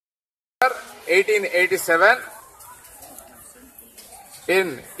1887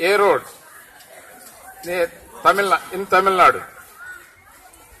 in A Road near in Tamil Nadu.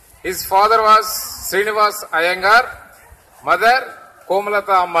 His father was Srinivas Iyengar, mother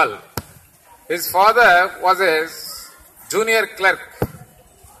Komalata Ammal. His father was a junior clerk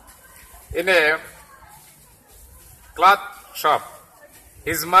in a cloth shop.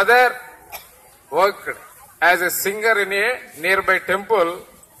 His mother worked as a singer in a nearby temple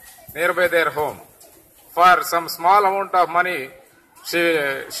nearby their home. For some small amount of money, she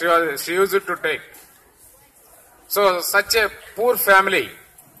used to take. So such a poor family.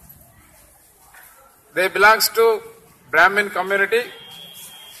 They belongs to Brahmin community.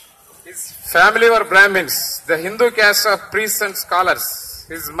 His family were Brahmins, the Hindu caste of priests and scholars.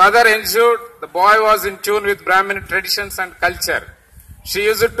 His mother ensured the boy was in tune with Brahmin traditions and culture. She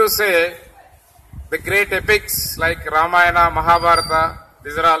used to say the great epics like Ramayana, Mahabharata,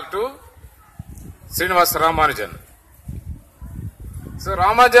 these are all to Srinivas Ramanujan. So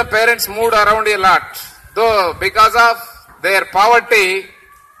Ramanujan parents moved around a lot. Though because of their poverty,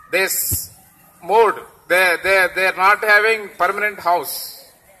 they moved. They are not having permanent house.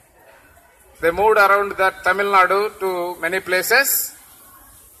 They moved around that Tamil Nadu to many places.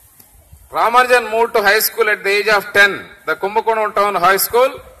 Ramanujan moved to high school at the age of 10, the Kumbakonam Town High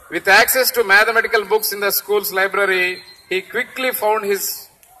School. With access to mathematical books in the school's library, he quickly found his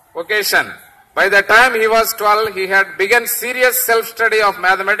vocation. By the time he was 12, he had begun serious self-study of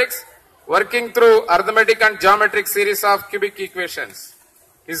mathematics, working through arithmetic and geometric series of cubic equations.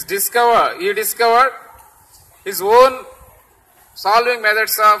 He discovered his own solving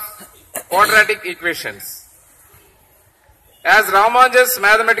methods of quadratic equations. As Ramanujan's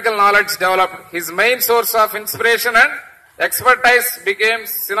mathematical knowledge developed, his main source of inspiration and expertise became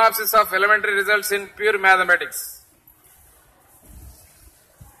synopsis of elementary results in pure mathematics.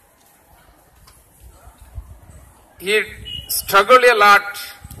 He struggled a lot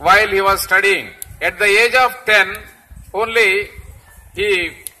while he was studying. At the age of 10, only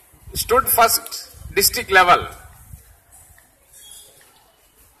he stood first district level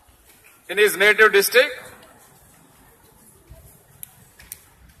in his native district.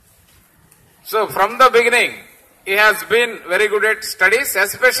 So from the beginning, he has been very good at studies,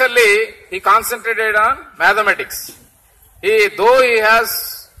 especially he concentrated on mathematics. Though he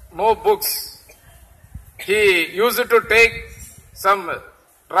has no books, he used to take some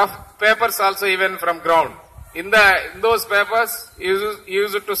rough papers also even from ground. In those papers, he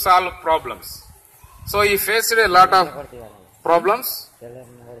used to solve problems. So he faced a lot of problems.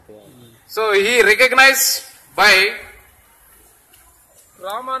 So he recognized by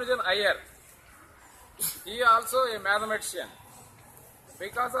Ramanujan Iyer. He also a mathematician.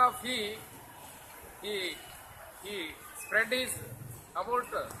 Because of he spread his about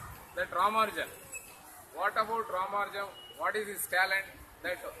that Ramanujan. What about Ramanujan? What is his talent?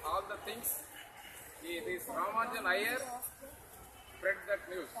 That all the things. This Ramanujan Iyer spread that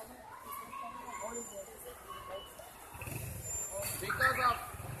news. Because of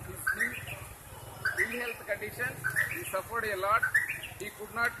his ill health condition, he suffered a lot. He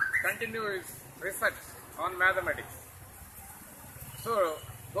could not continue his research on mathematics. So,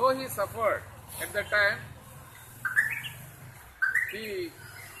 though he suffered at the time, he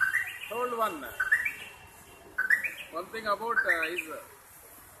told one thing about his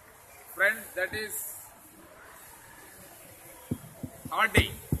friend, that is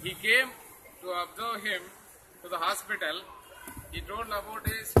Hardy. He came to observe him to the hospital. He told about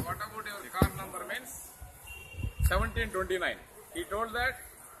his, what about your car number means 1729. He told that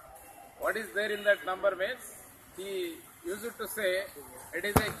what is there in that number means, he used to say it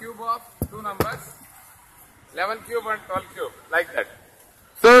is a cube of two numbers, 11 cube and 12 cube, like that.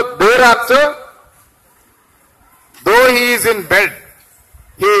 So there also, though he is in bed,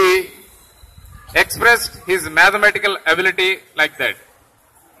 he expressed his mathematical ability like that.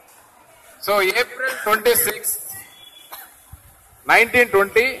 So April 26,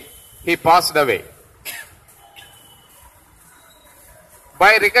 1920, he passed away.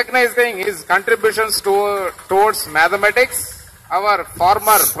 By recognizing his contributions towards mathematics, our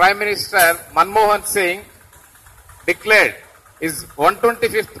former Prime Minister Manmohan Singh declared his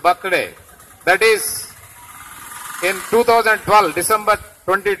 125th birthday, that is in 2012, December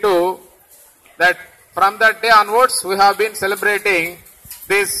 22, that from that day onwards we have been celebrating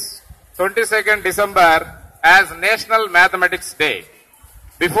this 22nd December as National Mathematics Day.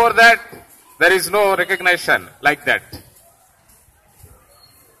 Before that, there is no recognition like that.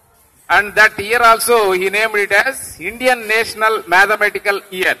 And that year also he named it as Indian National Mathematical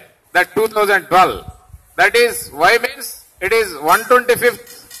Year, that 2012. That is, why means it is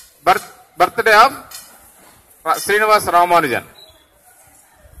 125th birth birthday of Srinivas Ramanujan.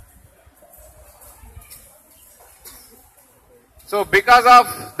 So because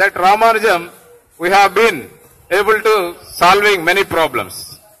of that Ramanujan, we have been able to solving many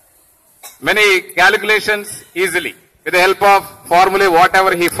problems, many calculations easily with the help of formulae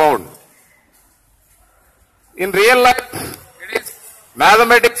whatever he found. In real life, it is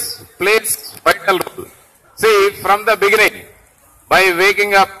mathematics plays vital role. See, from the beginning, by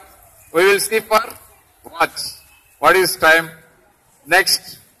waking up, we will see for watch. What is time?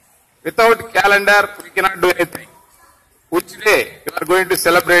 Next, without calendar, we cannot do anything. Which day you are going to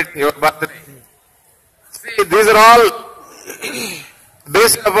celebrate your birthday? See, these are all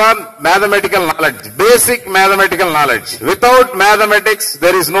based upon mathematical knowledge, basic mathematical knowledge. Without mathematics,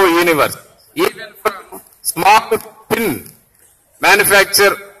 there is no universe. Even from small pin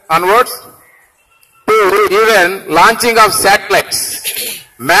manufacture onwards to even launching of satellites,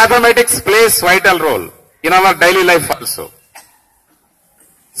 mathematics plays vital role in our daily life also.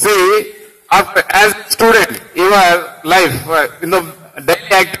 See, as a student, your life, in the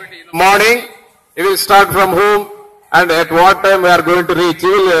daily activity, in the morning, you will start from home and at what time we are going to reach. You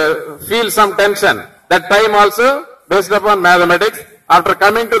will feel some tension. That time also based upon mathematics. After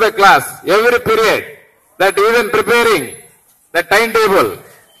coming to the class, every period, that even preparing the timetable,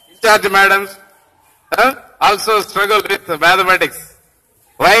 in charge madams also struggle with mathematics.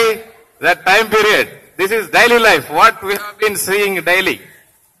 Why? That time period. This is daily life, what we have been seeing daily.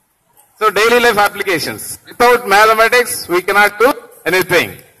 So daily life applications. Without mathematics, we cannot do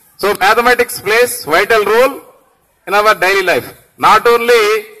anything. So mathematics plays vital role in our daily life. Not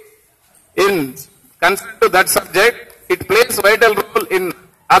only in concern to that subject, it plays vital role in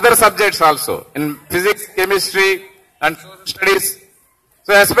other subjects also. In physics, chemistry and social studies.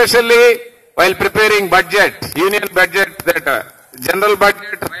 So especially while preparing budget, union budget, that general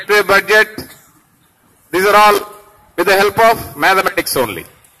budget, railway budget, these are all with the help of mathematics only.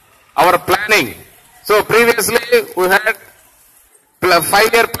 Our planning. So previously we had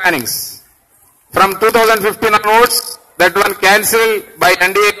 5-year plannings. From 2015 onwards, that one cancelled by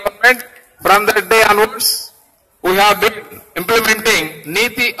NDA government. From that day onwards, we have been implementing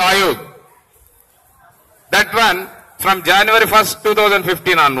Niti Ayog. That one from January 1st,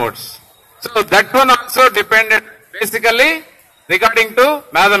 2015 onwards. So that one also depended basically regarding to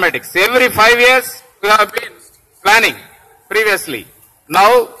mathematics. Every 5 years we have been planning previously.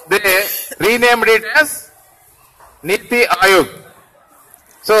 Now they renamed it as Niti Ayog.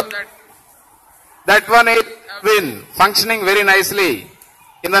 So that one has been functioning very nicely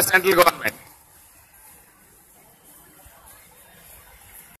in the central government.